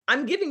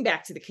I'm giving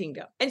back to the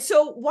kingdom. And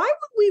so why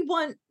would we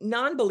want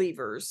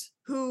non-believers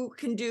who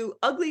can do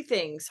ugly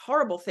things,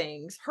 horrible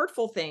things,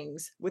 hurtful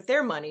things with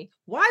their money?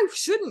 Why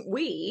shouldn't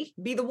we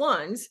be the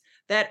ones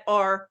that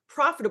are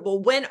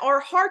profitable when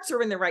our hearts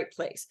are in the right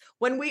place,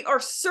 when we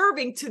are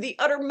serving to the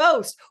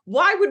uttermost?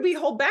 Why would we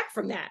hold back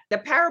from that? The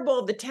parable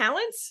of the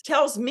talents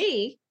tells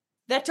me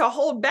that to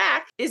hold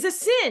back is a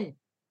sin.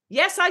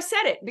 Yes, I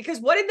said it, because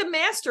what did the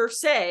master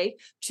say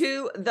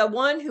to the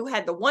one who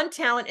had the one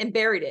talent and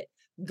buried it?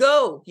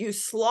 Go, you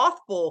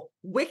slothful,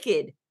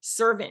 wicked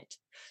servant.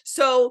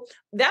 So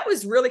that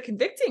was really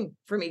convicting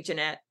for me,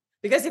 Jeanette,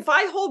 because if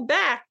I hold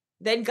back,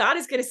 then God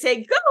is going to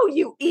say, go,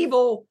 you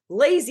evil,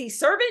 lazy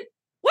servant.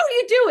 What are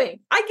you doing?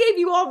 I gave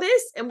you all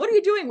this, and what are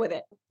you doing with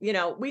it? You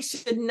know, we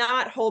should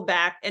not hold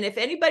back. And if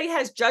anybody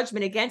has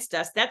judgment against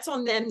us, that's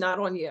on them, not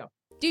on you.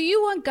 Do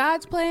you want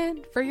God's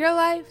plan for your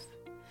life?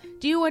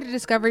 Do you want to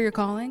discover your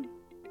calling?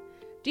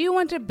 Do you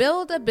want to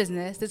build a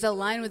business that's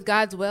aligned with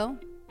God's will?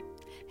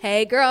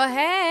 Hey girl,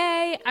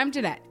 hey! I'm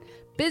Jeanette,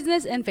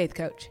 business and faith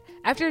coach.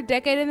 After a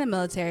decade in the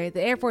military,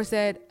 the Air Force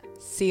said,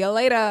 see you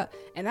later,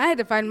 and I had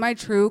to find my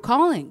true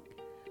calling.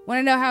 Want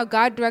to know how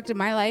God directed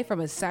my life from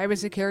a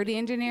cybersecurity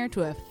engineer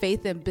to a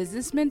faith and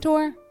business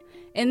mentor?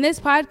 In this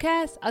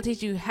podcast, I'll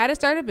teach you how to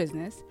start a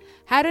business,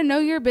 how to know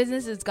your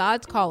business is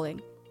God's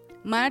calling,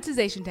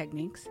 monetization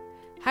techniques,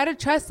 how to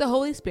trust the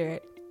Holy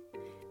Spirit,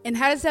 and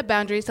how to set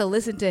boundaries to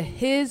listen to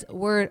His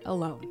word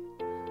alone.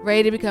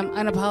 Ready to become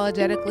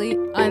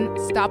unapologetically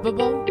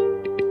unstoppable?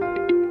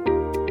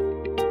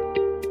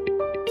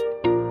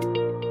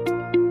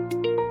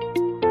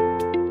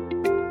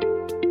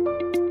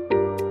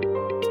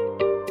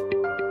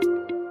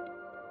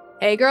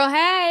 Hey girl,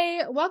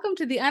 hey! Welcome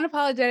to the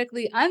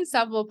Unapologetically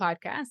Unstoppable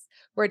podcast,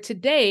 where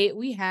today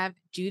we have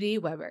Judy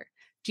Weber.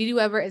 Judy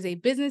Weber is a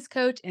business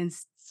coach and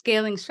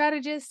scaling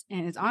strategist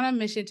and is on a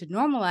mission to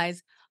normalize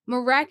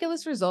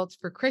miraculous results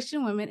for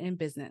Christian women in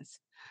business.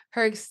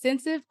 Her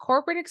extensive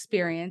corporate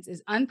experience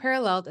is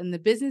unparalleled in the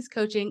business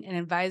coaching and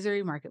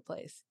advisory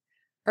marketplace.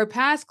 Her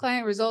past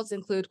client results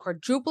include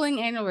quadrupling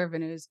annual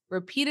revenues,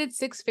 repeated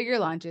six-figure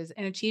launches,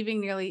 and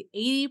achieving nearly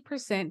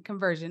 80%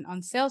 conversion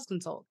on sales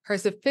consult. Her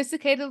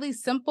sophisticatedly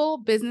simple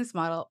business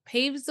model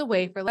paves the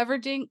way for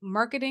leveraging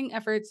marketing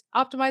efforts,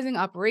 optimizing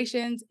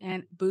operations,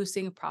 and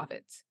boosting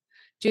profits.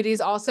 Judy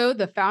is also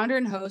the founder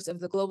and host of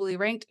the globally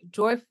ranked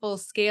Joyful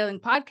Scaling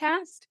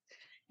podcast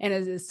and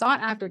is a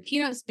sought-after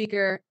keynote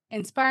speaker,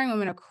 inspiring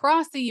women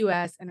across the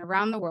U.S. and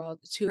around the world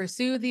to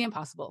pursue the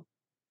impossible.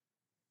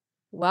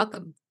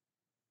 Welcome.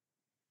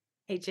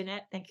 Hey,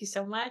 Jeanette, thank you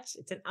so much.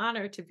 It's an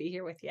honor to be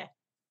here with you.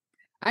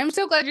 I'm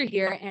so glad you're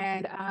here,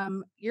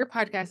 and your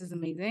podcast is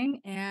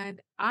amazing,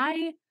 and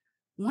I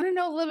want to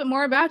know a little bit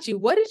more about you.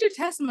 What is your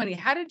testimony?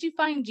 How did you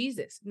find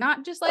Jesus?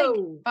 Not just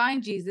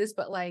find Jesus,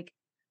 but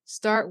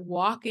start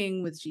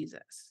walking with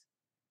Jesus.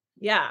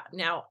 Yeah.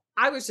 Now,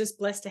 I was just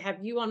blessed to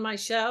have you on my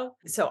show.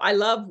 So I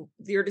love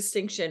your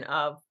distinction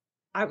of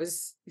I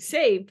was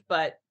saved,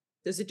 but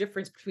there's a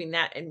difference between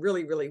that and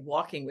really, really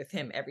walking with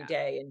him every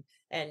day.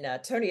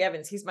 And Tony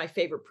Evans, he's my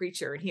favorite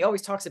preacher, and he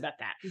always talks about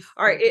that.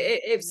 All right,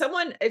 if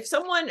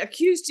someone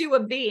accused you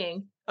of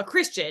being a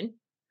Christian,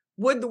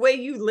 would the way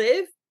you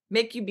live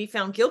make you be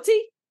found guilty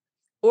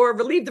or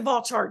relieved of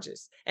all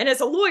charges? And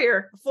as a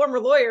lawyer, a former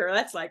lawyer,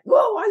 that's like,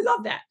 whoa, I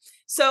love that.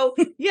 So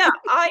yeah,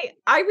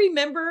 I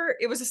remember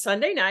it was a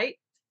Sunday night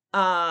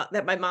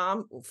that my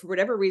mom, for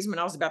whatever reason, when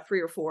I was about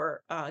 3 or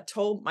 4,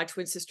 told my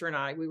twin sister and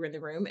I, we were in the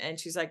room, and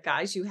she's like,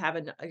 guys, you have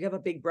a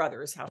big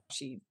brother, is how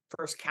she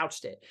first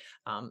couched it.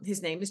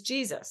 His name is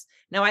Jesus.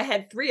 Now I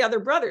had 3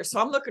 other brothers. So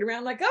I'm looking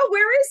around like, oh,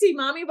 where is he,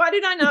 mommy? Why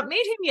did I not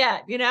meet him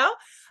yet? You know?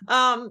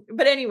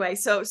 But anyway,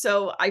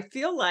 so I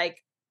feel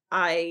like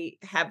I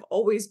have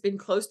always been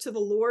close to the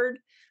Lord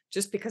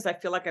just because I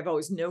feel like I've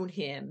always known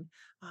him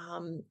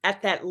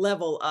at that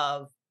level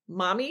of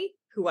mommy,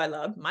 who I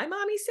love. My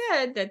mommy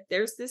said that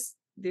there's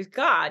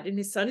God and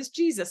his son is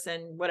Jesus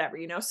and whatever,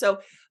 you know?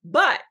 So,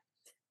 but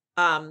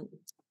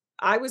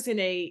I was in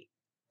a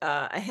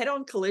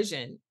head-on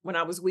collision when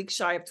I was weeks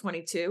shy of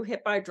 22,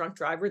 hit by a drunk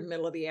driver in the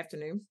middle of the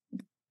afternoon.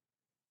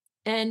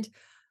 And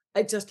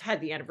I just had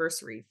the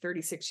anniversary,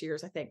 36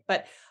 years, I think.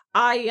 But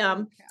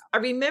I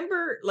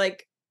remember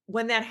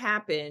when that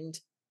happened,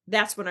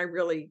 that's when I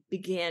really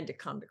began to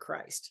come to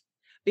Christ.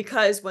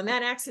 Because when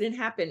that accident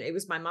happened, it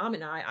was my mom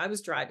and I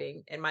was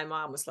driving, and my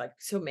mom was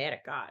so mad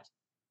at God.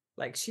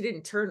 She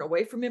didn't turn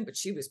away from him, but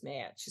she was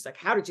mad. She's like,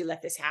 how did you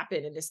let this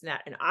happen? And this and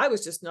that. And I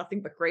was just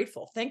nothing but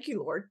grateful. Thank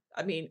you, Lord.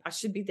 I mean, I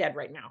should be dead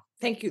right now.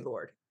 Thank you,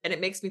 Lord. And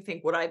it makes me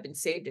think, would I have been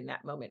saved in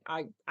that moment?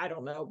 I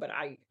don't know, but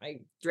I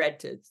dread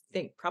to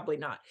think probably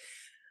not.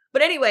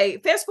 But anyway,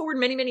 fast forward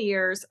many, many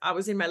years. I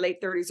was in my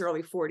late 30s,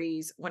 early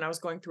 40s when I was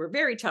going through a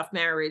very tough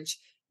marriage,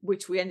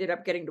 which we ended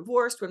up getting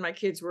divorced when my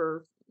kids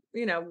were,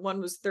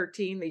 one was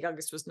 13, the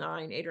youngest was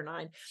 8 or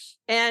 9.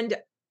 And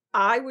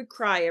I would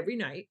cry every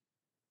night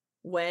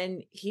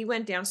when he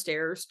went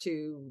downstairs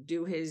to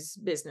do his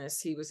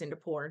business. He was into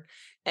porn,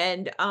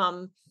 and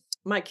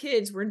my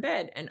kids were in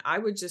bed, and I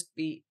would just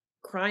be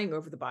crying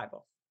over the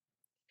Bible.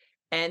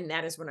 And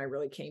that is when I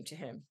really came to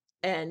him.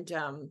 And,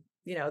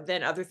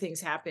 then other things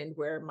happened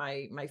where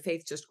my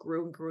faith just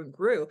grew and grew and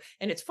grew.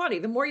 And it's funny,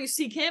 the more you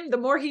seek him, the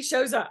more he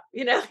shows up.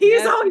 He's Yes, he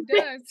always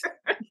does.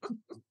 there.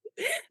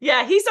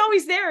 Yeah, he's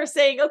always there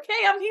saying, okay,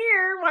 I'm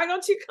here. Why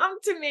don't you come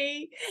to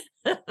me?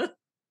 I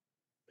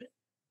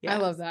Yeah.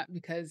 love that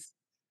because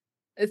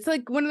it's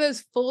like one of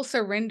those full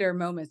surrender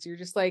moments. You're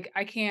just like,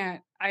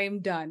 I am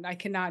done. I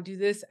cannot do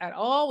this at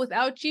all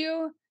without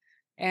you.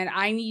 And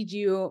I need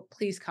you.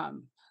 Please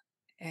come.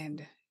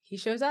 And he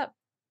shows up.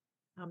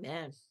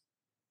 Amen.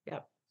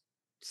 Yep.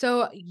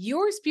 So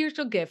your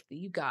spiritual gift that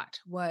you got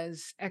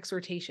was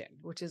exhortation,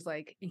 which is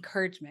like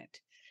encouragement.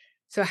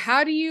 So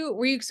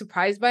were you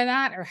surprised by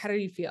that or how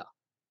did you feel?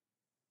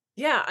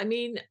 Yeah. I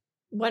mean,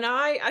 when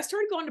I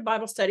started going to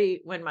Bible study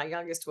when my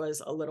youngest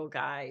was a little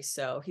guy.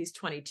 So he's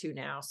 22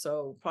 now.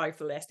 So probably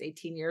for the last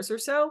 18 years or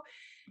so.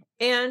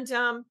 And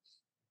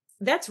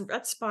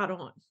that's spot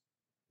on.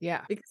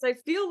 Yeah. Because I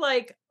feel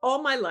like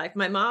all my life,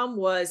 my mom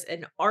was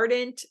an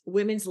ardent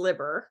women's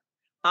liber.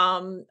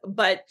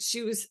 But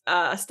she was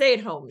a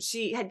stay-at-home.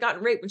 She had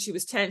gotten raped when she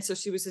was 10, so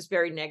she was just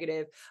very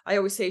negative. I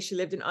always say she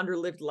lived an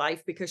underlived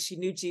life because she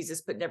knew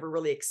Jesus, but never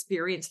really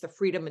experienced the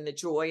freedom and the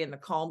joy and the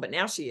calm. But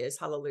now she is,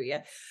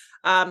 hallelujah.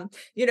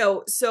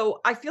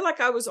 So I feel like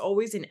I was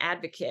always an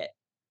advocate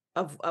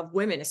of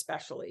women,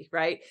 especially,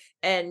 right?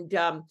 And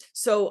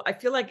so I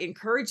feel like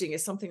encouraging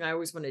is something I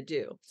always want to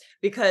do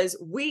because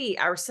we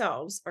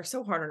ourselves are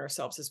so hard on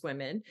ourselves as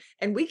women,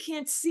 and we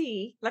can't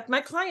see, like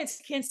my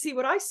clients can't see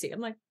what I see. I'm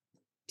like,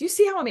 do you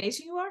see how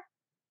amazing you are?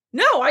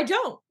 No, I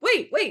don't.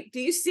 Wait. Do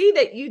you see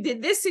that you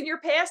did this in your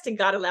past and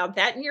God allowed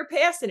that in your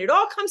past and it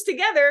all comes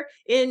together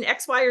in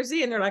X, Y, or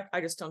Z? And they're like,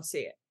 I just don't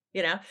see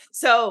it.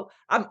 So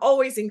I'm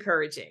always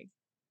encouraging.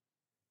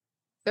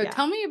 So Yeah.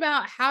 tell me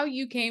about how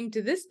you came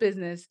to this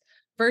business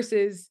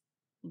versus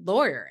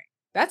lawyering.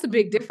 That's a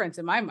big difference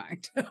in my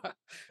mind.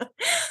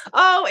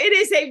 Oh, it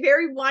is a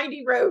very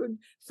windy road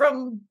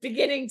from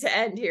beginning to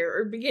end here,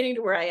 or beginning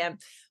to where I am.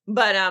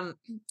 But I'm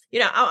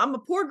a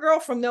poor girl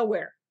from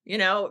nowhere.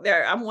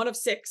 I'm one of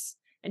six,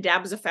 and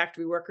dad was a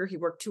factory worker. He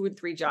worked 2 and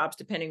 3 jobs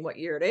depending what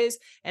year it is,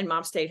 and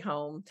mom stayed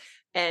home.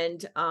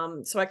 And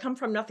so I come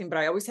from nothing, but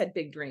I always had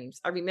big dreams.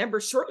 I remember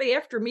shortly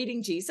after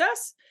meeting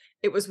Jesus,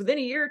 it was within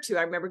a year or two,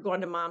 I remember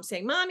going to mom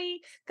saying,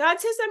 Mommy, God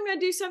says I'm going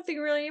to do something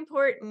really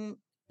important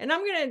and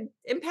I'm going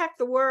to impact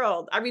the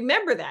world. I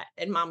remember that.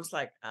 And mom was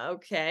like,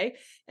 okay.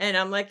 And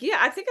I'm like, yeah,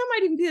 I think I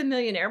might even be a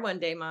millionaire one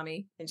day,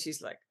 Mommy. And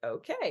she's like,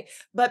 okay.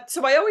 But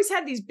so I always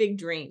had these big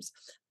dreams.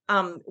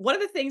 One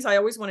of the things I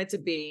always wanted to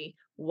be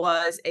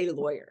was a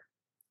lawyer,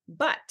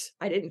 but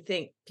I didn't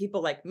think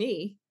people like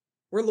me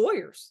were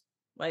lawyers.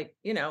 Like,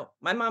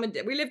 my mom and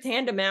dad, we lived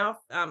hand to mouth.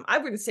 I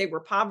wouldn't say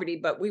we're poverty,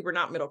 but we were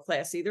not middle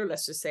class either.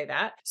 Let's just say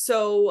that.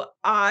 So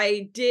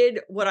I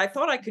did what I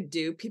thought I could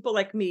do. People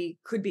like me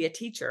could be a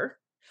teacher.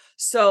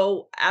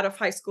 So out of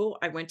high school,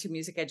 I went to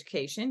music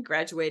education,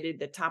 graduated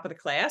the top of the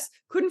class,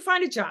 couldn't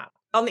find a job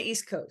on the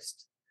East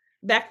Coast.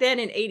 Back then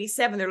in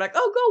 87, they're like,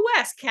 oh, go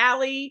west,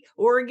 Cali,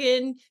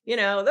 Oregon,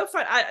 they'll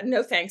find,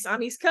 no thanks,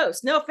 I'm East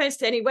Coast. No offense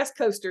to any West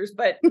Coasters,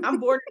 but I'm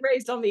born and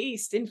raised on the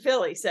East in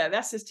Philly. So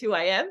that's just who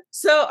I am.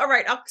 So, all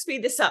right, I'll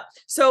speed this up.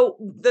 So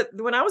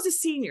when I was a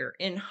senior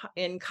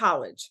in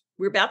college,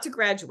 we were about to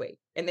graduate,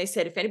 and they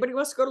said, if anybody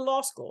wants to go to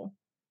law school,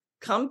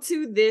 come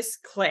to this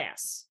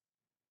class.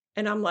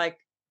 And I'm like,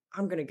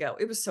 I'm going to go.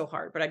 It was so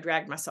hard, but I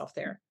dragged myself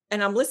there.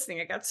 And I'm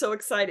listening. I got so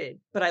excited,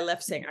 but I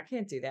left saying, I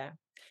can't do that.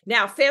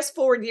 Now, fast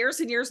forward years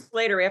and years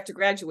later after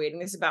graduating,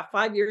 this is about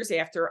 5 years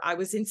after, I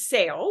was in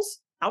sales,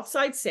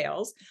 outside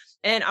sales,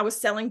 and I was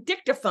selling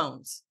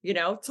dictaphones,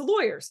 to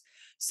lawyers.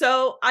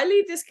 So I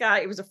leave this guy.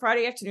 It was a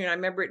Friday afternoon. I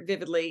remember it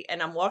vividly.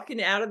 And I'm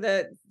walking out of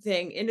the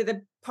thing into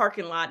the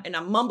parking lot and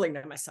I'm mumbling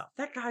to myself,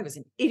 that guy was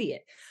an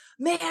idiot.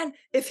 Man,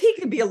 if he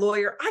can be a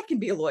lawyer, I can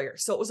be a lawyer.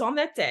 So it was on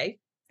that day.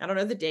 I don't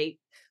know the date,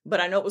 but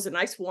I know it was a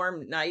nice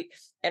warm night.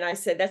 And I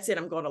said, that's it.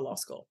 I'm going to law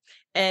school.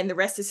 And the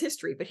rest is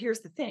history. But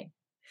here's the thing.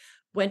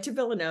 Went to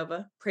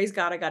Villanova. Praise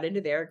God, I got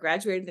into there,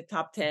 graduated in the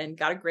top 10,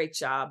 got a great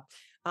job,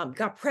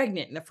 got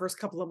pregnant in the first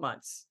couple of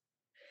months.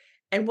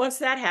 And once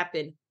that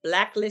happened,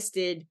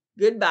 blacklisted,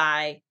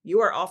 goodbye, you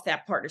are off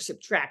that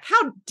partnership track.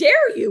 How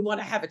dare you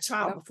want to have a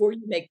child before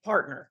you make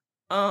partner?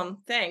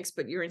 Thanks,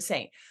 but you're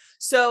insane.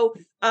 So,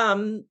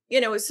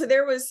 so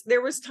there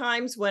was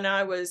times when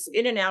I was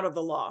in and out of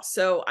the law.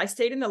 So I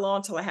stayed in the law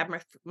until I had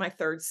my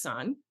third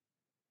son.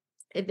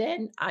 And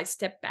then I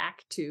stepped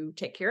back to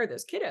take care of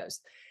those kiddos.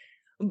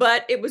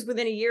 But it was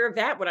within a year of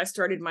that when I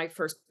started my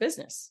first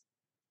business.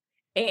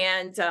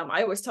 And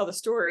I always tell the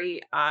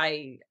story.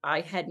 I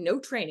had no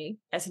training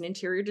as an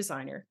interior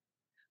designer,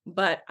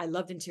 but I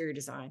loved interior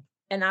design.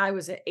 And I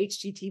was an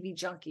HGTV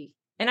junkie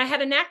and I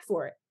had a knack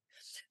for it.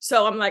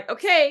 So I'm like,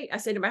 okay, I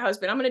said to my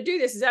husband, I'm going to do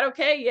this. Is that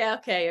okay? Yeah,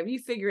 okay. You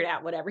figure it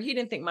out, whatever. He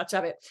didn't think much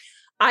of it.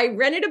 I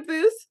rented a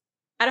booth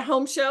at a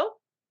home show.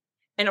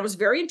 And I was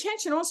very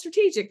intentional and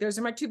strategic. Those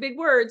are my 2 big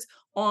words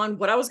on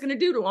what I was going to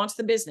do to launch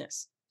the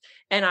business.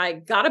 and I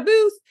got a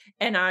booth,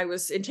 and I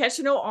was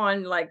intentional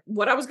on like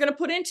what I was going to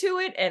put into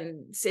it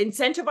and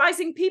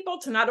incentivizing people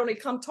to not only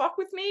come talk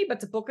with me, but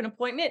to book an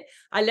appointment.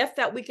 I left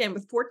that weekend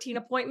with 14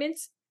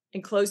 appointments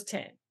and closed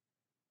 10.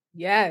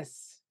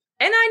 Yes.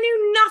 And I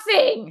knew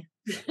nothing.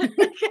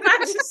 Can I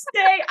just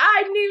say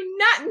I knew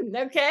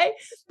nothing? Okay.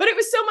 But it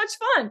was so much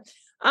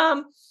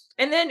fun.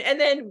 And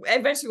then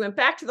eventually went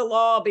back to the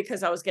law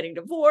because I was getting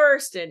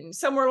divorced, and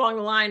somewhere along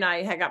the line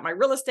I had got my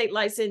real estate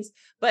license.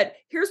 But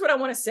here's what I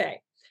want to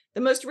say.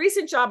 The most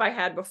recent job I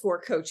had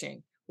before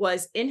coaching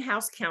was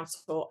in-house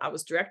counsel. I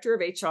was director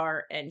of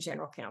HR and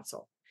general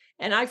counsel,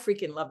 and I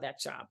freaking love that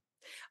job.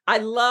 I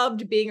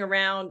loved being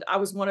around. I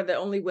was one of the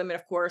only women,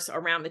 of course,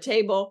 around the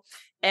table.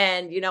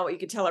 And you know what, you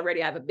can tell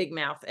already I have a big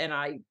mouth, and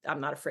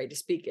I'm not afraid to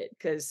speak it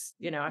because,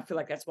 you know, I feel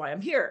like that's why I'm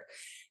here.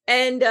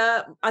 And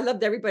I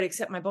loved everybody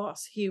except my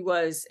boss. He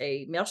was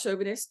a male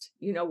chauvinist.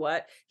 You know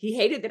what? He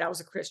hated that I was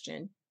a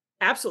Christian.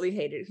 Absolutely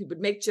hated it. He would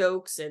make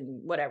jokes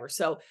and whatever.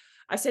 So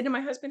I said to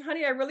my husband,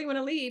 honey, I really want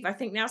to leave. I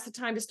think now's the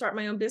time to start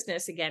my own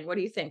business again. What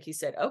do you think? He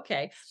said,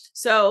 okay.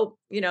 So,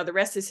 you know, the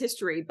rest is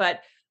history.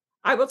 But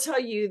I will tell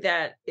you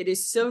that it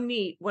is so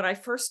neat. When I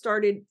first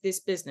started this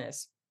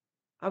business,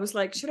 I was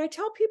like, should I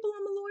tell people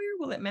I'm a lawyer?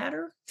 Will it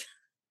matter?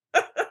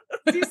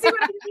 Do you see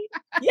what I mean?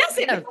 Yes,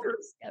 it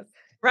matters. Yes.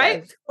 Right?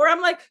 Yes. Or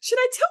I'm like, should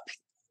I tell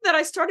people that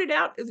I started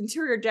out with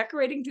interior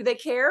decorating? Do they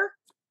care?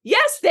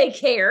 Yes, they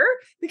care,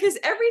 because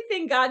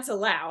everything God's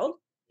allowed,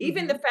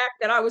 even the fact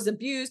that I was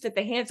abused at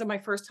the hands of my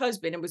first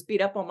husband and was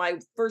beat up on my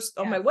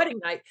wedding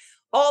night,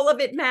 all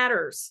of it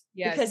matters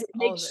because it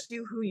makes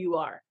you who you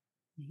are.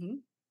 Mm-hmm.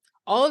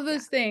 All of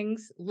those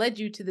things led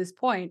you to this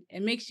point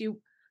and makes you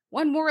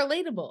more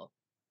relatable,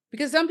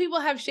 because some people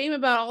have shame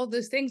about all of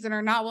those things and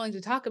are not willing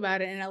to talk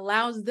about it, and it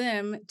allows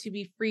them to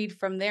be freed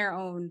from their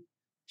own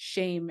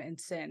shame and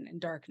sin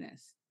and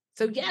darkness.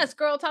 So yes,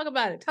 girl, talk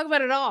about it. Talk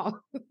about it all.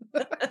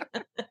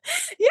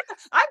 Yeah,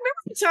 I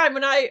remember the time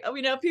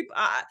when people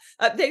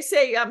they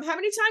say, how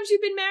many times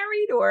you've been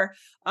married, or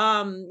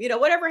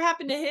whatever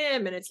happened to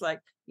him, and it's like,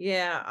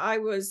 yeah, I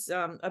was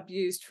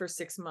abused for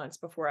 6 months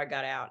before I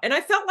got out, and I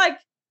felt like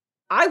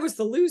I was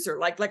the loser,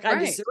 like I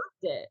deserved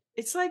it.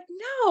 It's like,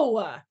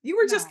 no, you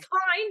were just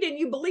kind and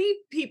you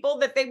believed people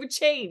that they would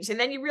change. And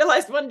then you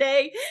realized one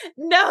day,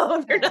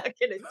 no, they're not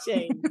going to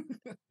change.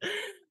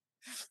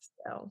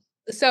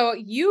 So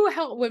you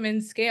help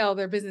women scale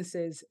their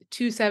businesses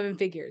to 7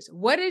 figures.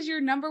 What is your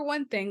number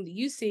one thing that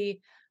you see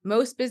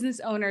most business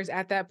owners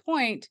at that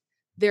point,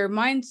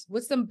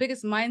 what's the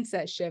biggest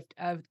mindset shift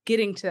of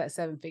getting to that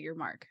 7-figure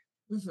mark?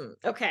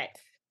 Okay.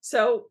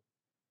 So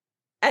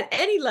at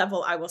any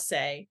level, I will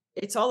say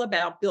it's all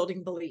about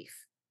building belief.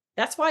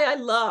 That's why I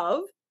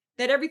love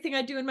that everything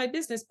I do in my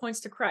business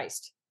points to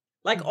Christ.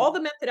 Like all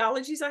the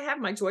methodologies I have,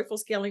 my joyful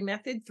scaling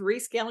method, 3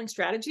 scaling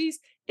strategies,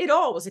 it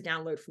all was a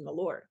download from the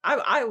Lord.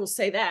 I will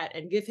say that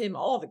and give him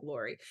all the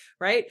glory,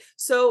 right?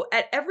 So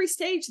at every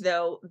stage,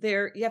 though,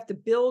 you have to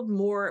build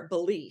more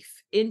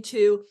belief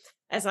into,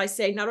 as I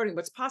say, not only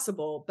what's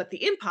possible, but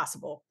the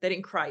impossible that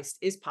in Christ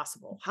is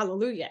possible.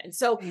 Hallelujah. And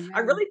so I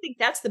really think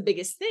that's the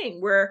biggest thing,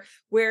 where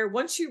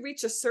once you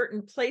reach a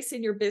certain place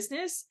in your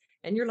business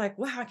and you're like,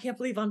 wow, I can't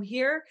believe I'm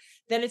here.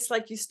 Then it's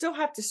like, you still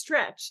have to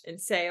stretch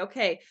and say,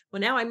 okay, well,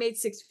 now I made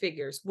 6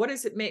 figures. What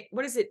does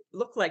it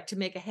look like to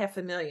make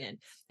 $500,000?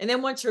 And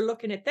then once you're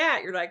looking at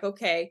that, you're like,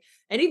 okay.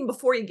 And even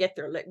before you get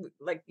there,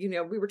 like,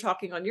 we were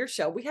talking on your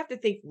show, we have to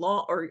think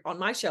long, or on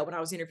my show, when I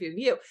was interviewing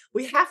you,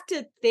 we have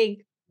to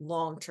think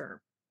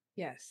long-term.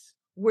 Yes.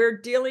 We're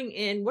dealing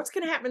in what's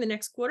going to happen in the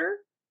next quarter,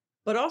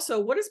 but also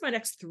what does my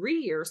next 3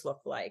 years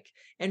look like?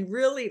 And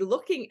really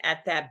looking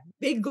at that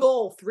big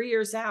goal 3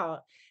 years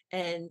out,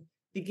 and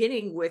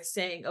beginning with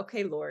saying,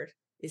 okay, Lord,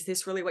 is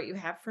this really what you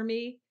have for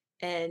me?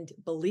 And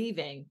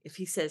believing, if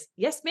he says,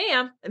 yes,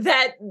 ma'am,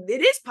 that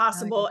it is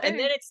possible. And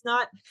then it's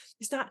not,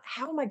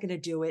 how am I going to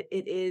do it?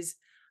 It is,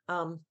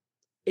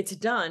 it's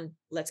done.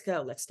 Let's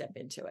go. Let's step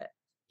into it.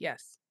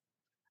 Yes.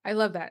 I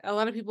love that. A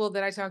lot of people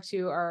that I talk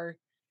to are,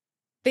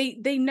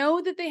 they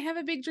know that they have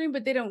a big dream,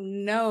 but they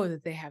don't know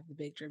that they have the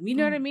big dream. You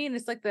know what I mean?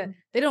 It's like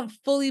they don't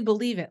fully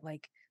believe it.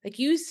 Like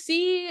you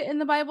see in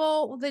the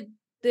Bible that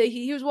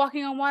he was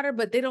walking on water,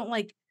 but they don't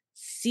like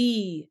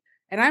see.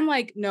 And I'm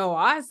like, no,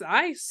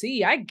 I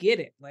see, I get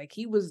it. Like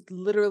he was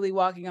literally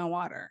walking on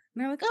water.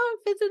 And they're like, oh,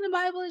 if it's in the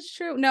Bible, it's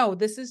true. No,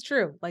 this is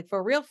true. Like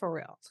for real, for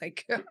real. It's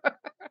like,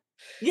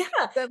 yeah.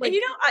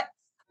 And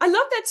I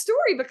love that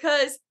story,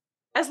 because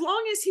as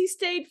long as he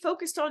stayed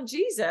focused on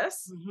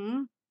Jesus,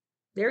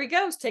 there he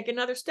goes. Take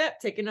another step,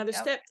 take another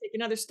step, take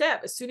another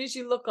step. As soon as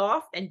you look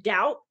off and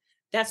doubt,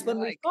 that's when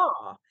we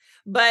fall.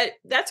 But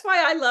that's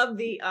why I love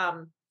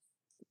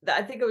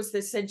I think it was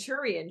the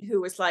centurion who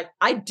was like,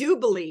 I do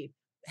believe,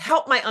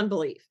 help my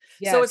unbelief.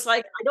 Yes. So it's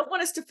like, I don't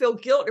want us to feel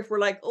guilt if we're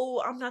like,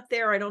 oh, I'm not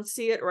there, I don't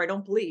see it, or I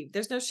don't believe.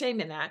 There's no shame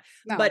in that.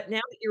 No. But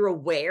now that you're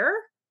aware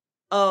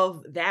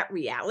of that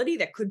reality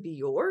that could be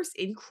yours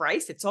in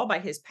Christ, it's all by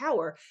his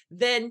power,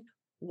 then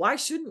why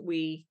shouldn't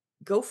we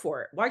go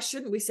for it? Why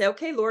shouldn't we say,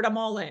 okay, Lord, I'm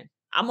all in.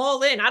 I'm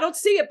all in. I don't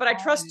see it, but I All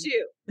trust in.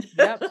 you.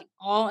 Yep.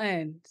 All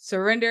in.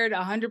 Surrendered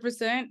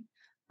 100%.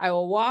 I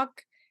will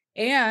walk.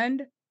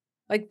 And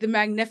like the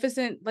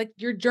magnificent, like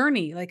your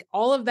journey, like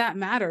all of that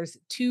matters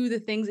to the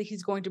things that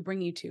he's going to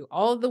bring you to.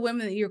 All of the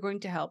women that you're going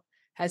to help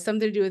has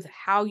something to do with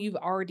how you've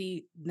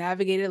already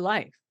navigated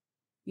life.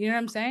 You know what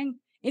I'm saying?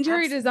 Interior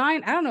Absolutely.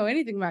 design, I don't know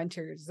anything about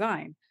interior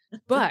design,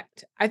 but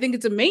I think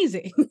it's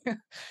amazing.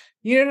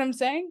 You know what I'm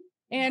saying?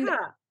 And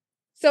Yeah.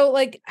 so,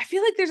 like, I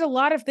feel like there's a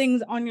lot of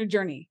things on your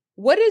journey.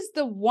 What is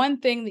the one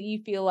thing that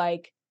you feel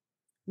like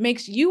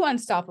makes you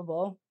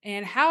unstoppable?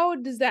 And how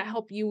does that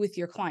help you with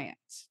your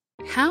clients?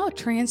 How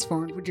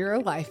transformed would your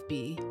life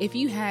be if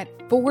you had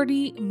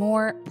 40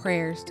 more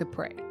prayers to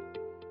pray?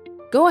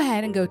 Go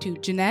ahead and go to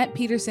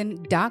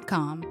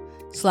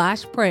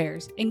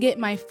JeanettePeterson.com/prayers and get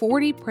my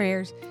 40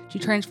 prayers to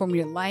transform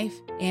your life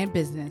and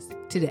business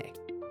today.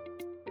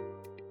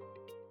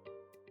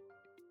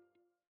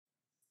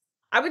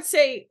 I will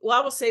say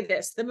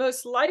this. The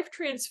most life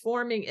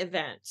transforming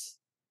event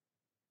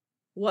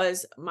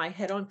was my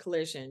head on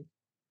collision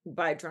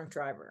by a drunk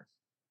driver.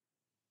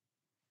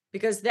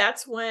 Because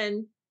that's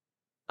when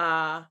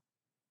uh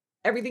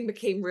everything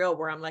became real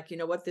where I'm like, you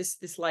know what, this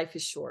life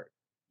is short.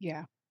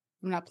 Yeah,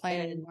 I'm not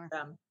playing And anymore.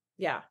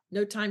 yeah,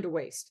 no time to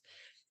waste.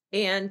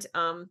 And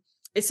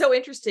it's so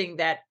interesting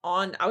that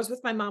I was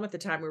with my mom at the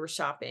time, we were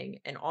shopping,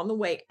 and on the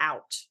way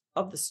out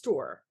of the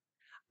store,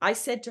 I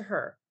said to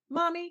her,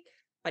 Mommy,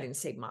 I didn't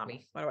say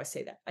mommy. Why do I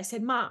say that? I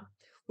said, Mom,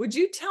 would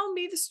you tell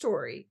me the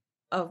story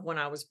of when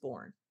I was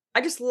born? I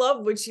just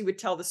love when she would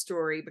tell the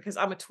story because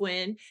I'm a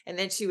twin. And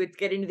then she would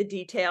get into the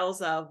details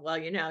of, well,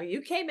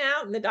 you came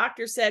out and the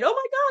doctor said, oh my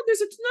God,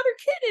 there's another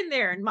kid in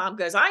there. And mom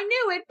goes, I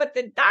knew it, but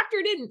the doctor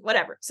didn't,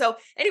 whatever. So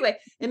anyway,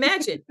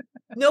 imagine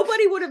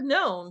nobody would have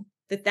known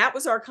that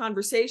was our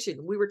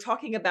conversation. We were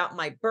talking about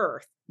my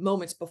birth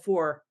moments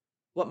before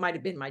what might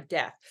have been my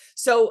death.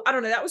 So I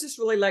don't know. That was just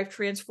really life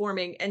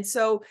transforming. And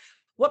so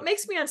what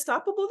makes me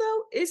unstoppable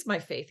though is my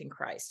faith in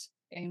Christ.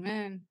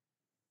 Amen.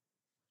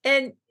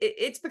 And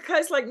it's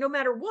because like, no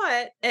matter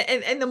what,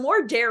 and the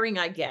more daring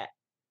I get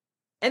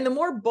and the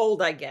more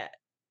bold I get,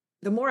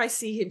 the more I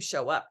see him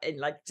show up and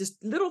like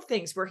just little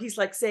things where he's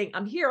like saying,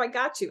 I'm here, I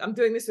got you. I'm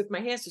doing this with my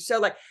hands to show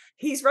like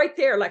he's right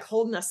there, like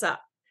holding us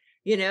up,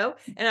 and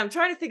I'm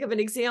trying to think of an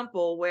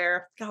example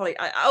where, golly,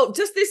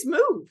 just this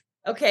move.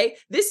 Okay.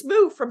 This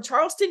move from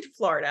Charleston to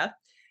Florida.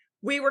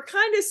 We were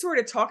kind of sort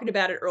of talking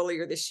about it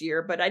earlier this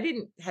year, but I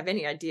didn't have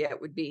any idea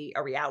it would be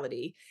a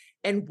reality.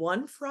 And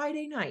one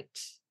Friday night,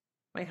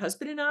 my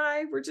husband and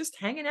I were just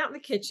hanging out in the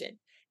kitchen,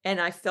 and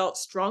I felt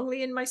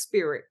strongly in my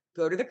spirit,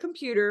 go to the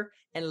computer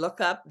and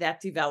look up this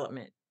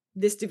development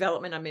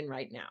I'm in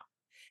right now.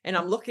 And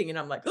I'm looking and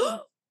I'm like, oh,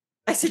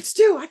 I said,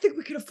 Stu, I think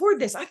we can afford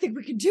this. I think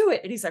we can do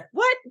it. And he's like,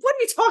 what? What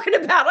are you talking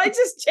about? I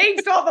just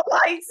changed all the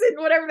lights and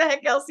whatever the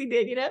heck else he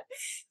did.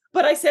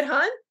 But I said,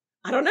 hon,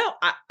 I don't know.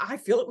 I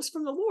feel it was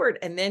from the Lord.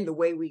 And then the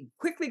way we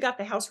quickly got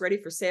the house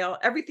ready for sale,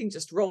 everything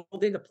just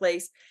rolled into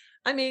place.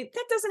 I mean,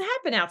 that doesn't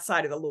happen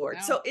outside of the Lord.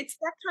 No. So it's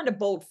that kind of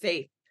bold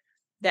faith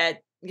that,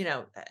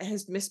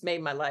 has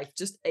made my life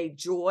just a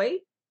joy.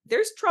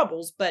 There's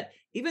troubles, but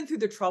even through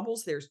the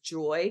troubles, there's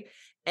joy.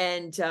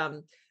 And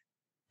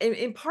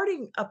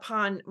imparting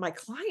upon my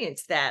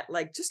clients that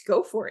like, just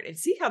go for it and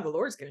see how the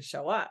Lord's going to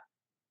show up.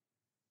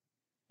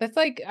 That's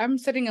like, I'm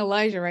studying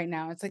Elijah right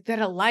now. It's like that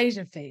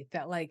Elijah faith,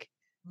 that like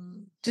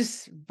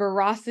just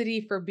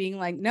veracity for being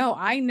like, no,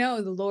 I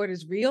know the Lord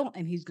is real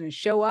and he's going to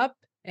show up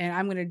and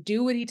I'm going to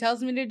do what he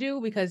tells me to do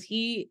because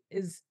he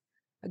is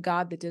a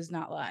God that does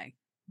not lie.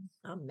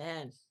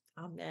 Amen.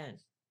 Amen.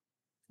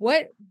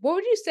 What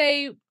would you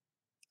say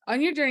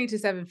on your journey to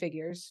 7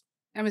 figures?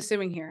 I'm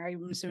assuming you're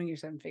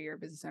 7-figure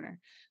business owner.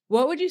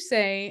 What would you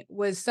say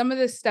was some of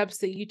the steps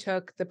that you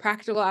took, the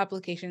practical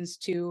applications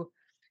to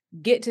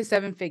get to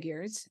 7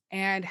 figures,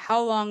 and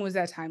how long was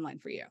that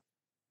timeline for you?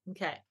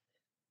 Okay.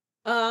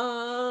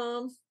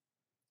 Over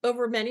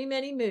many,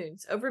 many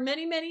moons, over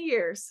many, many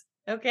years.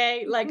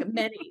 Okay. Like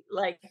many,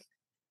 like,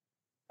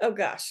 oh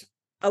gosh,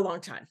 a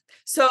long time.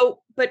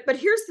 So, but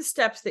here's the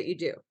steps that you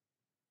do.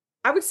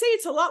 I would say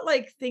it's a lot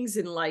like things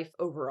in life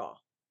overall.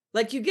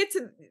 Like you get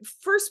to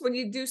first, when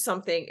you do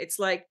something, it's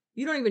like,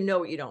 you don't even know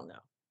what you don't know.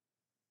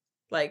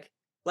 Like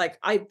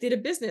I did a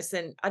business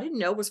and I didn't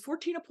know, was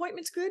 14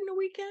 appointments good in a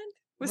weekend?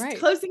 Was Right.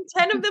 closing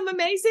 10 of them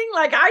amazing?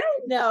 Like I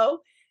didn't know.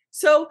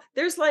 So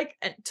there's like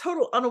a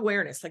total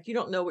unawareness, like you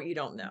don't know what you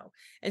don't know.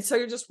 And so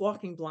you're just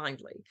walking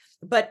blindly.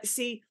 But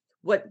see,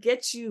 what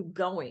gets you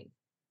going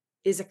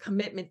is a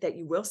commitment that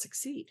you will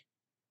succeed.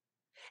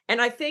 And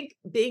I think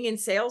being in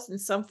sales in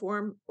some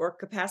form or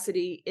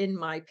capacity in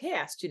my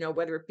past,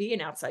 whether it be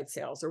in outside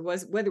sales or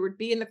whether it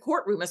be in the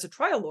courtroom as a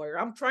trial lawyer,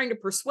 I'm trying to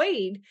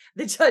persuade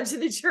the judge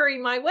and the jury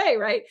my way,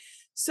 right?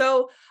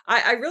 So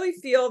I really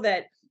feel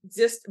that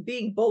just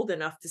being bold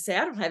enough to say,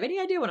 I don't have any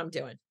idea what I'm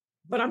doing,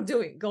 but I'm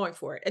going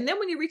for it. And then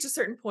when you reach a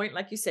certain point,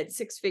 like you said,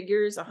 6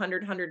 figures,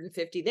 100,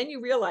 150, then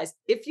you realize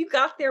if you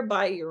got there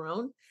by your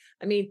own,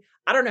 I mean,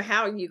 I don't know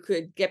how you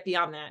could get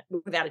beyond that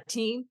without a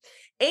team.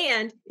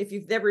 And if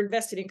you've never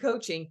invested in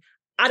coaching,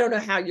 I don't know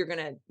how you're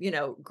going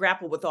to,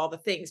 grapple with all the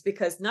things,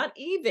 because not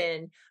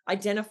even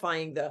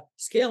identifying the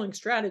scaling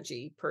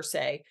strategy per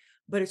se,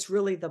 but it's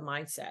really the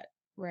mindset,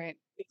 Right.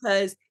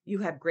 because you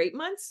have great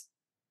months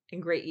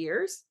and great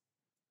years.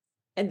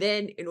 And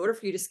then in order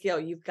for you to scale,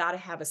 you've got to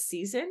have a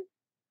season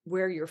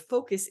where your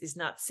focus is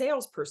not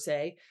sales per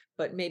se,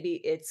 but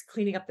maybe it's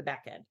cleaning up the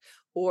back end,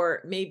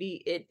 or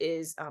maybe it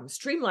is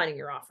streamlining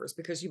your offers,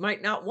 because you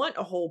might not want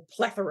a whole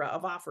plethora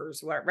of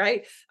offers,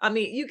 right? I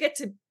mean, you get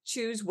to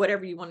choose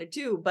whatever you want to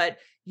do, but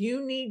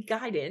you need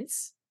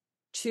guidance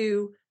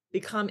to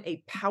become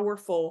a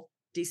powerful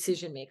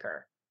decision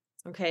maker.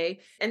 Okay.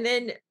 And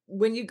then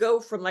when you go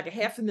from like a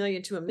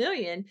 500,000 to 1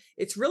 million,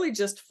 it's really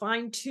just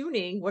fine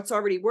tuning what's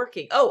already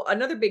working. Oh,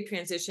 another big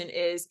transition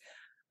is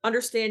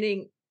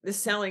understanding the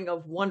selling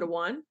of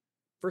one-to-one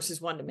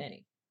versus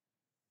one-to-many.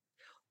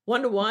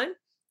 One-to-one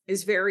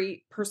is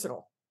very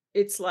personal.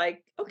 It's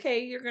like, okay,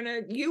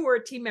 you or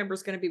a team member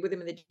is going to be with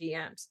them in the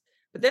DMs.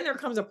 But then there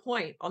comes a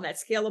point on that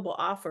scalable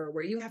offer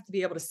where you have to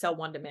be able to sell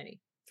one-to-many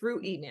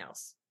through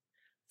emails,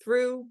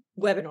 through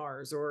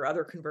webinars or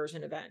other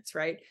conversion events,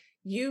 right?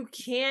 You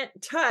can't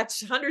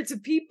touch hundreds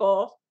of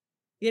people,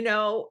 in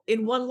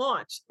one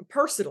launch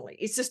personally.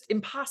 It's just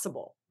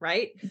impossible,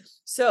 right?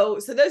 So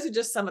those are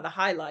just some of the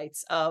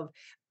highlights of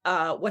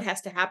what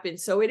has to happen.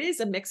 So it is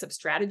a mix of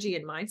strategy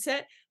and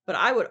mindset, but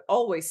I would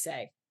always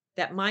say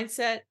that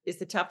mindset is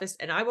the toughest.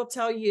 And I will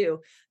tell you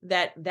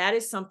that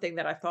is something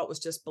that I thought was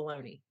just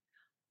baloney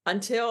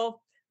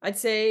until I'd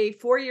say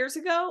 4 years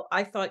ago.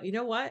 I thought, you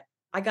know what?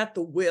 I got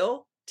the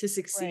will to Right.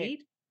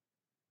 succeed.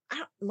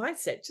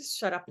 Mindset, just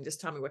shut up and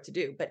just tell me what to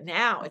do. But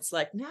now it's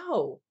like,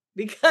 no,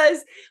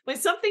 because when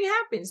something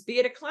happens, be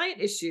it a client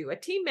issue, a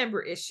team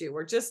member issue,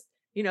 or just,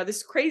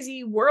 this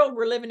crazy world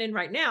we're living in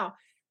right now,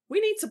 we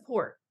need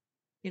support.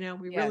 We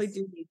really Yes.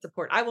 do need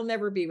support. I will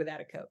never be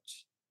without a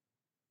coach.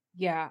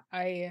 Yeah.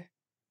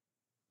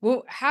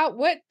 Well,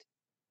 what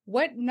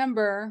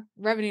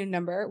revenue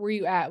number were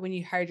you at when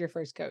you hired your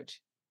first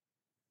coach?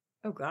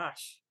 Oh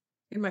gosh,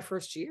 in my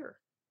first year.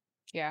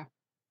 Yeah.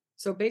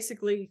 So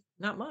basically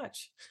not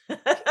much.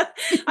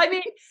 I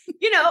mean,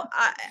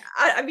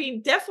 I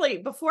mean, definitely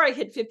before I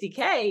hit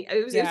 50K,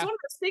 it was Yeah. one of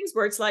those things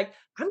where it's like,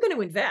 I'm going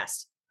to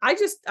invest. I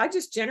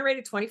just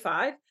generated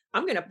 25.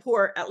 I'm going to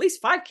pour at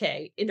least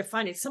 5K into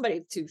finding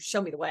somebody to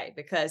show me the way,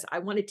 because I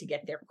wanted to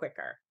get there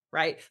quicker.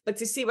 Right. But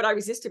to see what I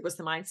resisted was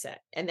the mindset.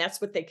 And that's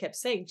what they kept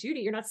saying.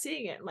 Judy, you're not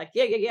seeing it. I'm like,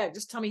 yeah, yeah, yeah.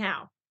 Just tell me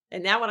how.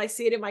 And now when I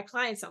see it in my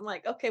clients, I'm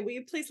like, okay, will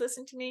you please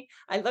listen to me?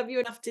 I love you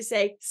enough to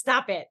say,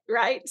 stop it,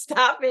 right?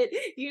 Stop it.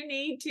 You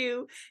need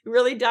to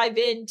really dive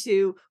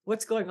into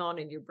what's going on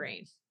in your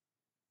brain.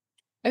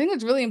 I think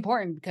it's really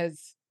important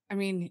because, I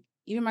mean,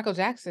 even Michael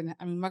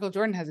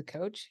Jordan has a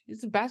coach.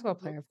 He's a basketball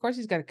player. Of course,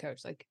 he's got a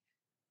coach. Like,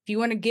 if you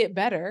want to get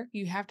better,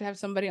 you have to have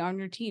somebody on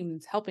your team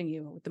that's helping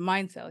you with the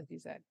mindset, like you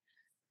said.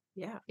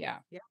 Yeah. Yeah.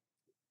 Yeah.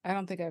 I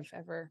don't think I've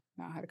ever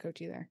not had a coach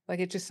either.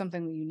 Like, it's just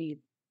something that you need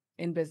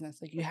in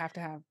business. Like, you have to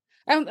have,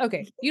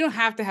 okay, you don't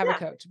have to have a Yeah.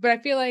 coach, but I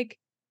feel like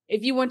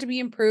if you want to be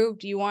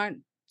improved, you want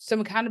some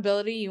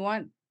accountability, you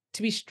want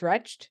to be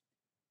stretched,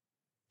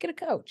 get a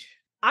coach.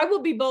 I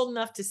will be bold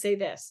enough to say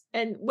this,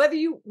 and whether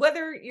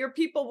your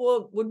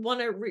people would want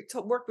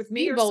to work with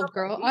me Be or bold,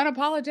 girl. somebody.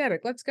 Unapologetic.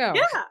 Let's go.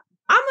 Yeah.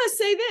 I'm going to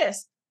say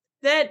this,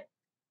 that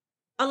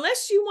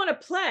unless you want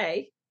to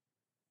play,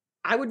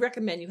 I would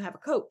recommend you have a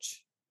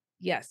coach,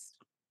 Yes.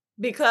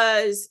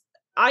 because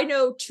I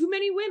know too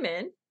many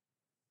women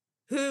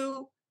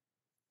who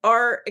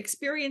are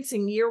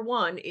experiencing year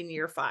 1 in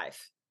year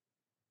 5.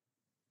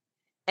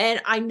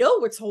 And I know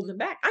what's holding them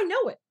back. I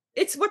know it.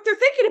 It's what they're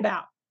thinking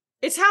about.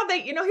 It's how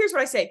they, here's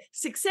what I say.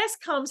 Success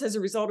comes as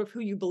a result of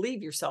who you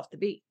believe yourself to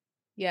be.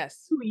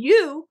 Yes. Who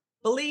you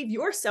believe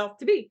yourself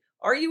to be.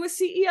 Are you a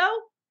CEO,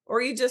 or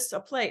are you just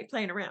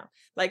playing around?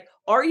 Like,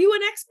 are you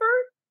an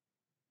expert,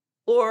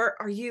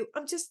 or are you,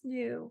 I'm just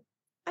new.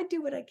 I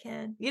do what I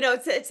can.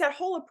 It's that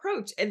whole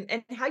approach,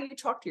 and how you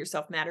talk to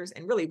yourself matters,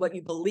 and really what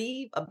you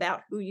believe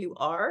about who you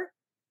are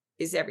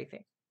is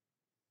everything.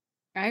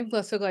 I'm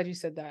so glad you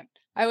said that.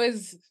 I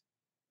was,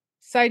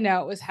 side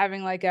note, was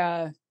having like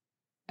an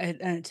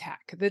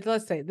attack.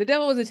 Let's say the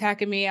devil was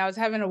attacking me. I was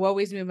having a woe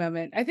is me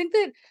moment. I think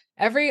that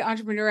every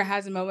entrepreneur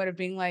has a moment of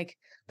being like,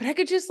 but I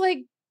could just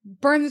like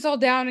burn this all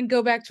down and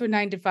go back to a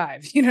 9 to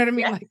 5. You know what I mean?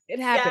 Yes. Like, it Yes.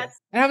 happens.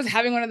 And I was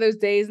having one of those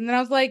days, and then I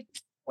was like,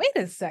 wait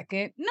a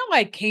second. No,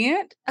 I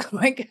can't. Oh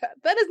my God,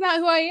 that is not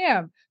who I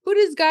am. Who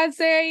does God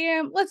say I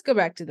am? Let's go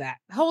back to that.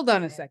 Hold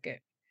on a second.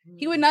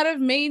 He would not have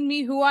made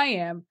me who I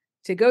am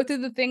to go through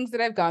the things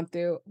that I've gone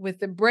through with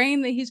the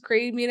brain that he's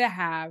created me to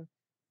have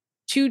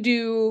to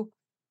do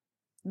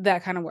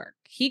that kind of work.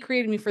 He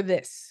created me for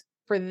this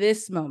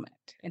moment,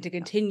 and to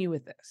continue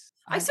with this.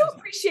 I so 100%.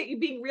 appreciate you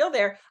being real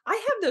there. I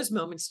have those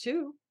moments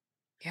too.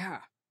 Yeah.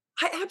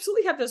 I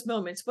absolutely have those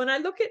moments when I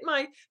look at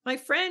my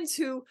friends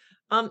who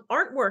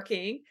aren't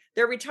working.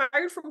 They're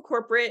retired from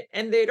corporate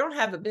and they don't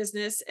have a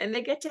business and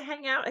they get to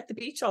hang out at the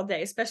beach all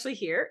day, especially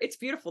here. It's a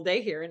beautiful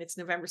day here and it's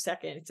November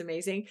 2nd. It's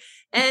amazing.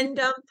 And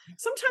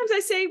sometimes I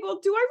say, well,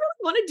 do I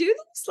really want to do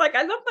this? Like,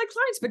 I love my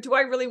clients, but do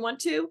I really want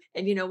to?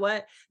 And you know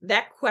what?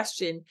 That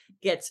question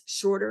gets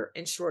shorter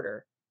and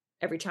shorter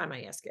every time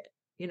I ask it.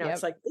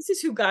 It's like, this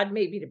is who God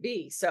made me to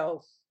be.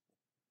 So,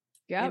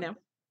 I'm just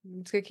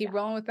going to keep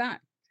rolling with that.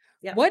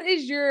 Yeah. What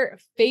is your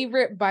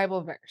favorite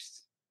Bible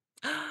verse?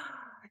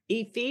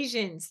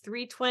 Ephesians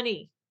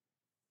 3:20.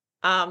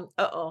 Now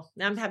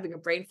I'm having a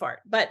brain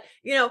fart. But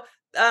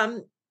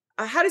how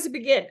does it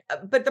begin?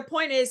 But the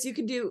point is, you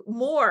can do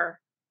more.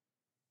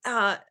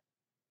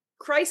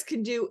 Christ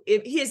can do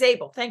if he is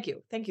able. Thank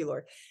you,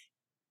 Lord.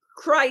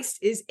 Christ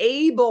is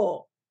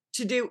able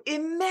to do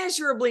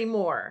immeasurably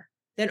more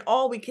than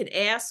all we can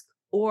ask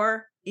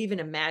or even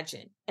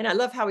imagine. And I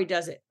love how he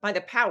does it by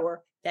the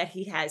power that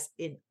he has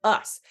in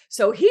us.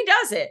 So he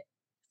does it.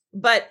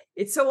 But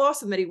it's so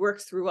awesome that he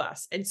works through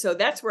us. And so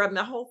that's where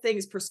the whole thing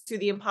is Pursue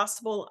the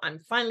Impossible. I'm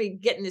finally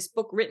getting this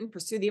book written,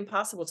 Pursue the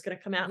Impossible. It's going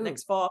to come out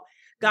next fall,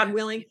 God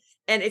willing.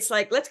 And it's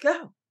like, let's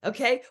go.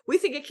 Okay. We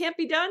think it can't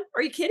be done.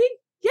 Are you kidding?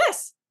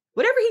 Yes.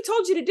 Whatever he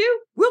told you to do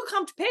will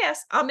come to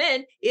pass.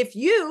 Amen. If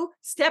you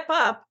step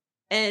up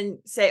and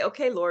say,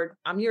 okay, Lord,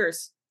 I'm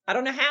yours. I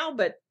don't know how,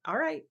 but all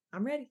right,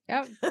 I'm ready.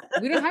 Yep.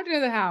 We don't have to know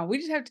the how. We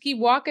just have to keep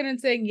walking and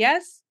saying,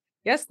 yes,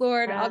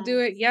 Lord, I'll do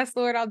it. Yes,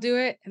 Lord, I'll do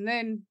it. And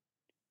then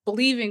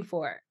believing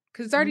for it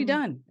because it's already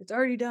done. It's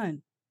already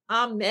done.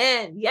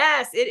 Amen.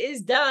 Yes, it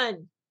is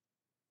done.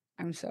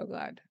 I'm so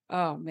glad.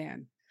 Oh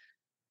man.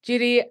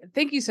 Judy,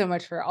 thank you so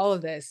much for all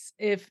of this.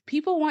 If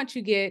people want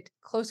to get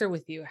closer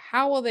with you,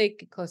 how will they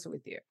get closer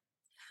with you?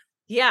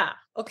 Yeah.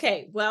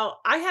 Okay.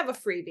 Well, I have a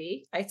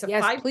freebie. It's a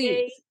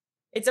 5-day.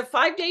 It's a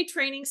 5-day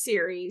training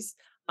series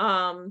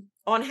on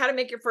how to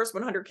make your first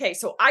 100K.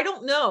 So I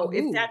don't know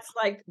if that's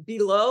like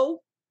below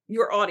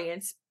your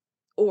audience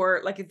or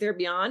like if they're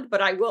beyond,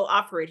 but I will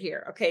offer it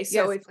here. Okay.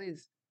 So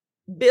please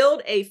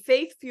build a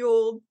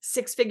faith-fueled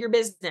 6-figure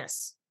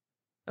business.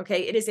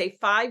 Okay. It is a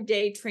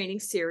 5-day training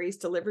series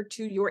delivered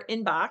to your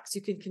inbox.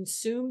 You can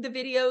consume the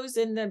videos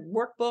and the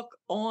workbook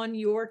on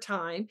your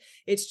time.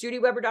 It's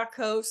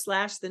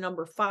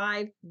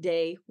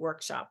judyweber.co/5-day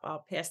workshop.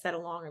 I'll pass that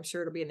along. I'm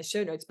sure it'll be in the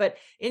show notes, but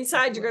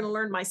inside you're going to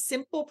learn my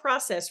simple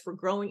process for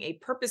growing a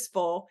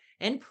purposeful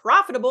and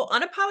profitable,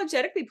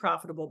 unapologetically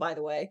profitable, by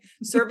the way,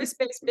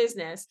 service-based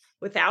business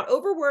without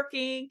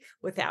overworking,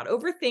 without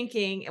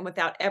overthinking, and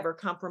without ever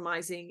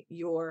compromising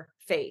your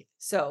faith.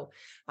 So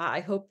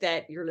I hope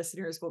that your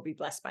listeners will be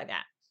blessed by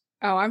that.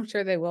 Oh, I'm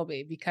sure they will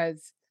be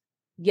because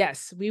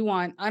yes, we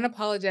want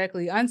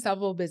unapologetically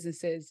unstoppable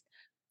businesses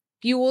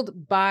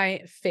fueled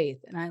by faith.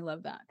 And I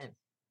love that.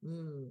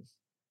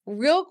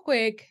 Real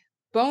quick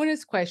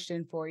bonus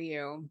question for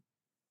you.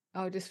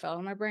 Oh, it just fell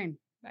in my brain.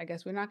 I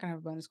guess we're not going to have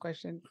a bonus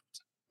question.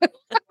 It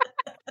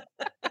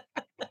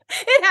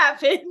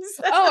happens.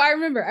 Oh, I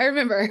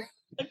remember.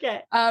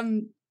 Okay.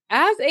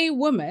 As a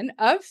woman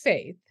of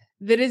faith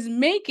that is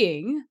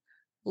making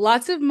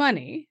lots of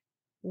money,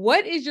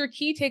 what is your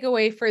key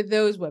takeaway for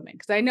those women?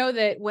 Because I know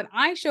that when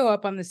I show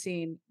up on the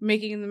scene,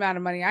 making the amount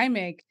of money I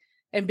make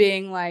and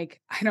being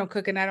like, I don't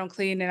cook and I don't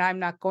clean and I'm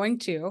not going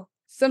to,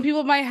 some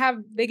people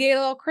they get a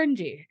little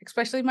cringy,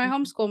 especially my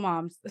homeschool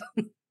moms.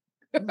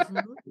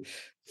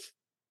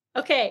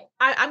 Okay.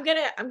 I'm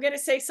going to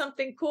say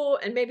something cool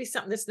and maybe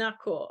something that's not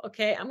cool.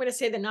 Okay. I'm going to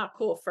say the not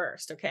cool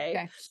first.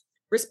 Okay.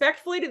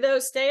 Respectfully to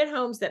those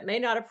stay-at-homes that may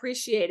not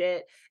appreciate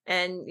it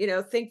and,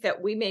 think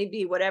that we may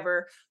be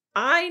whatever.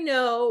 I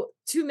know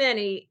too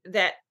many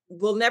that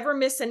will never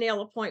miss a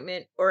nail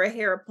appointment or a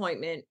hair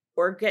appointment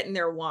or getting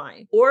their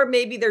wine or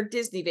maybe their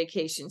Disney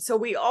vacation. So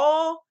we're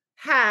going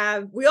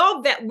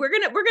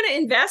to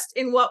invest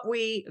in what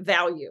we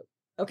value.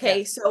 Okay.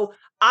 Yes. So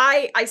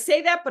I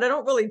say that, but I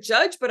don't really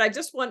judge, but I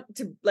just want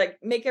to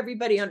make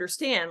everybody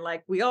understand,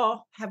 we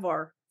all have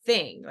our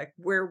thing,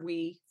 where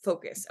we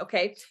focus.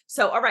 Okay.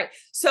 So, all right.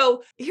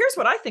 So here's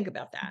what I think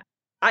about that.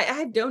 I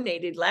have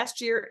donated last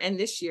year and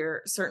this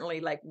year,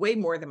 certainly way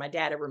more than my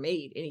dad ever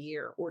made in a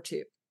year or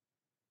two.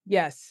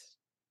 Yes.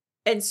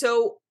 And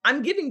so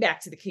I'm giving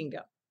back to the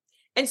kingdom.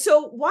 And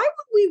so why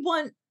would we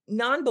want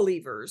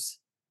non-believers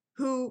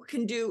who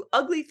can do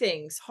ugly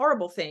things,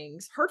 horrible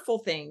things, hurtful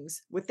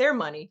things with their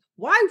money?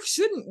 Why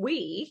shouldn't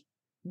we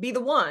be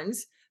the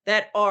ones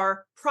that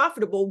are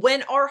profitable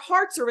when our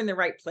hearts are in the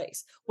right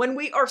place, when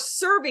we are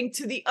serving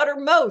to the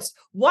uttermost?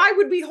 Why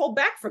would we hold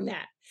back from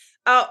that?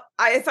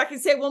 If I can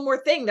say one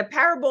more thing, the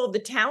parable of the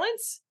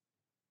talents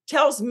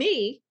tells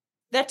me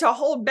that to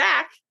hold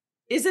back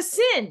is a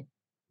sin.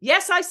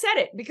 Yes, I said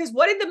it, because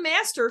what did the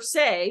master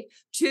say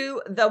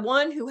to the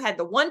one who had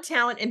the one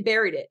talent and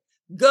buried it?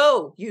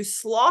 Go, you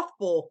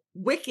slothful,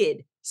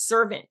 wicked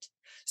servant.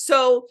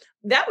 So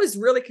that was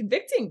really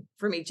convicting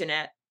for me,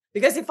 Jeanette,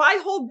 because if I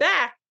hold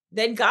back,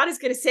 then God is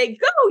going to say,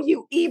 go,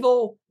 you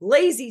evil,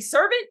 lazy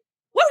servant.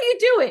 What are you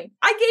doing?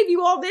 I gave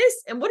you all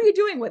this. And what are you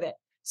doing with it?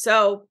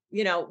 So,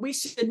 we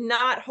should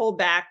not hold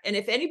back. And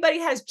if anybody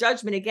has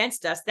judgment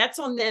against us, that's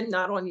on them,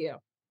 not on you.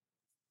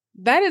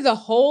 That is a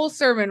whole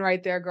sermon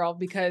right there, girl,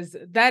 because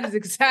that is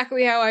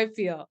exactly how I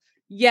feel.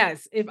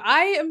 Yes. If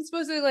I am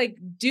supposed to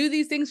do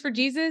these things for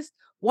Jesus,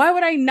 why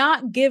would I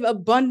not give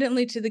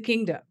abundantly to the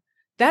kingdom?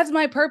 That's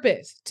my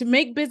purpose, to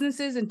make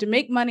businesses and to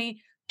make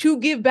money, to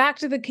give back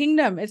to the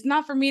kingdom. It's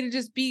not for me to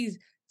just be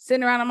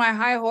sitting around on my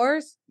high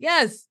horse.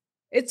 Yes,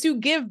 it's to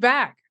give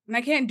back. And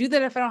I can't do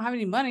that if I don't have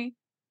any money.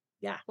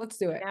 Yeah. Let's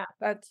do it. Yeah.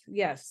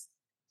 Yes.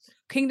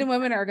 Kingdom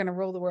women are going to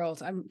rule the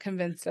world. I'm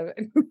convinced of it.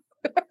 Amen.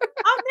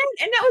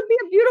 And that would be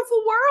a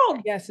beautiful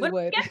world. Yes, it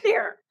would. We get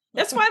there.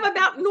 That's why I'm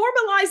about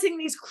normalizing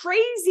these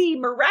crazy,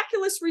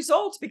 miraculous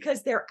results,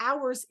 because they're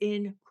ours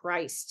in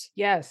Christ.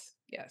 Yes.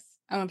 Yes.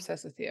 I'm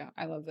obsessed with you.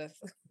 I love this.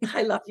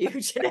 I love you,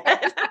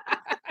 Jeanette.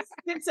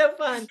 It's so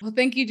fun. Well,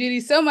 thank you, Judy,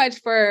 so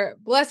much for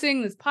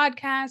blessing this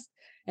podcast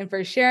and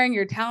for sharing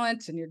your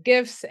talents and your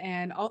gifts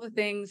and all the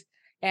things.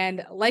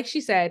 And like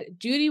she said,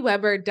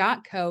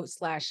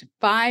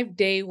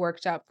 judyweber.co/5-day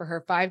workshop for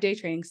her 5-day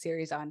training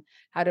series on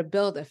how to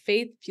build a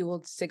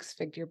faith-fueled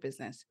 6-figure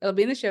business. It'll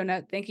be in the show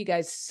note. Thank you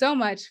guys so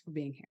much for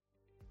being here.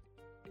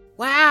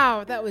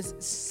 Wow, that was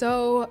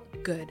so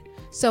good.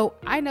 So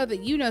I know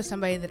that you know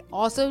somebody that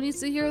also needs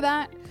to hear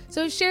that.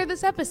 So share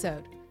this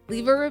episode,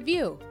 leave a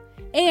review.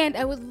 And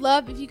I would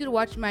love if you could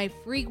watch my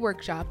free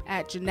workshop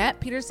at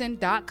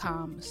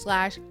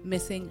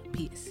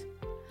JeanettePeterson.com/missingpiece.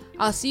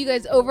 I'll see you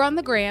guys over on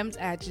the grams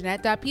at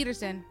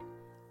Jeanette.Peterson.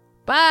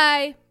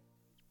 Bye.